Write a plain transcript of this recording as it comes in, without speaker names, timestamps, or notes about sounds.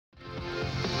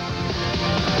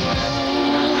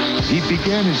He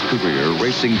began his career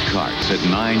racing karts at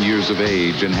 9 years of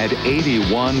age and had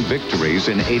 81 victories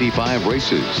in 85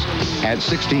 races. At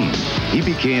 16, he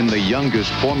became the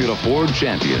youngest Formula Ford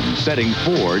champion, setting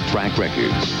 4 track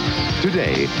records.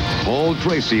 Today, Paul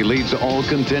Tracy leads all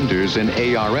contenders in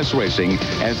ARS racing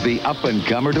as the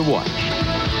up-and-comer to watch.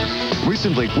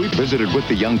 Recently, we visited with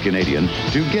the young Canadian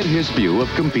to get his view of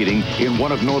competing in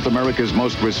one of North America's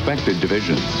most respected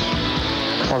divisions.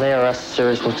 Well, the ARS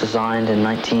series was designed in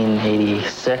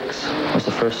 1986. It was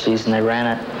the first season. They ran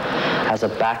it as a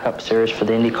backup series for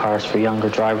the Indy cars for younger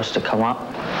drivers to come up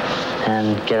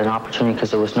and get an opportunity,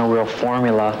 because there was no real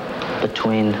formula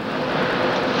between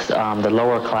the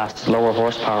lower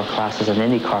horsepower classes in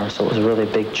Indy cars, so it was a really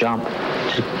big jump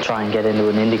to try and get into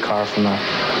an Indy car from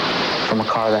a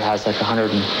car that has like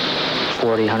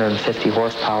 140, 150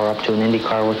 horsepower up to an Indy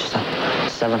car, which is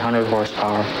 700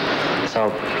 horsepower. So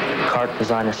CART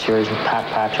designed a series with Pat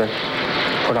Patrick,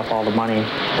 put up all the money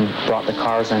and brought the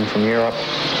cars in from Europe,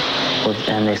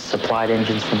 and they supplied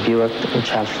engines from Buick, which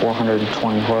have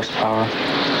 420 horsepower,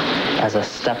 as a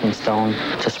stepping stone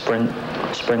to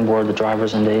springboard the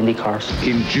drivers into Indy cars.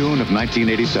 In June of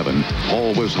 1987,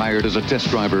 Paul was hired as a test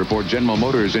driver for General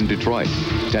Motors in Detroit,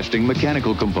 testing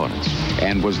mechanical components,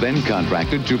 and was then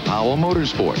contracted to Powell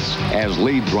Motorsports as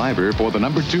lead driver for the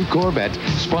 #2 Corvette,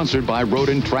 sponsored by Road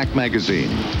and Track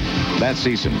magazine. That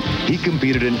season, he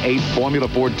competed in 8 Formula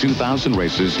Ford 2000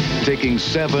 races, taking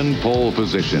 7 pole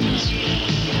positions.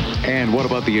 And what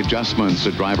about the adjustments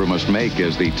a driver must make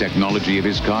as the technology of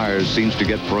his cars seems to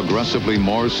get progressively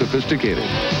more sophisticated?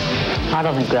 I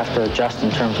don't think we have to adjust in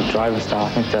terms of driving style.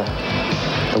 I think the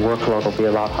workload will be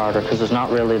a lot harder, because there's not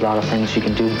really a lot of things you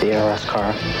can do with the ARS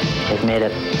car. They've made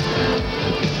it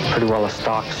pretty well a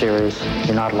stock series.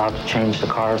 You're not allowed to change the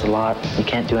cars a lot. You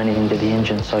can't do anything to the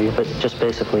engine, so you're just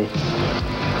basically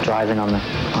driving on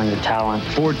your talent.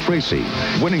 For Tracy,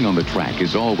 winning on the track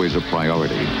is always a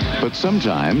priority. But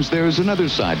sometimes there's another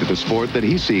side to the sport that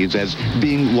he sees as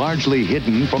being largely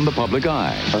hidden from the public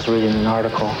eye. I was reading an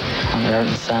article on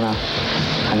Ayrton Senna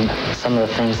and some of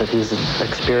the things that he's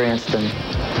experienced, and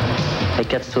it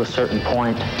gets to a certain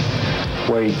point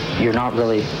where you're not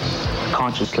really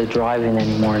consciously driving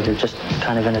anymore. You're just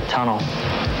kind of in a tunnel,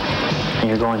 and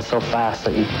you're going so fast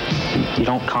that you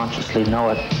don't consciously know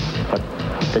it, but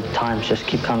the times just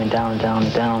keep coming down and down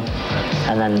and down,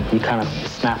 and then you kind of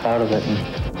snap out of it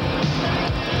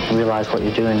and realize what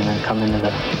you're doing, and then come into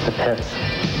the pits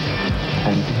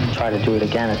and try to do it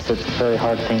again. It's a very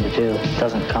hard thing to do. It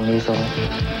doesn't come easily.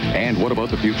 And what about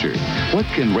the future? What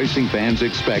can racing fans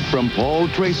expect from Paul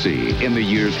Tracy in the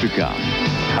years to come?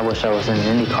 I wish I was in an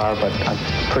Indy car, but I'm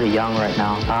pretty young right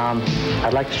now.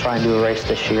 I'd like to try and do a race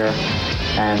this year,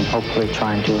 and hopefully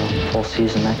try and do a full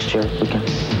season next year if we can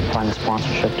find a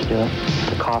sponsorship to do it.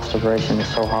 The cost of racing is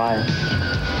so high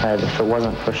that if it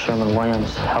wasn't for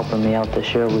Sherwin-Williams helping me out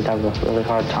this year, we'd have a really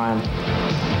hard time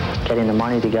getting the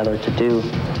money together to do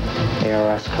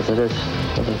ARS, because it is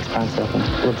really expensive.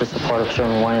 And with the support of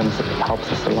Sherwin-Williams, it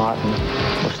helps us a lot,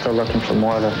 and we're still looking for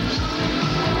more to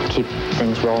keep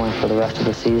things rolling for the rest of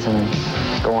the season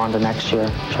and go on to next year,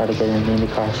 try to get into Indy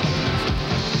cars.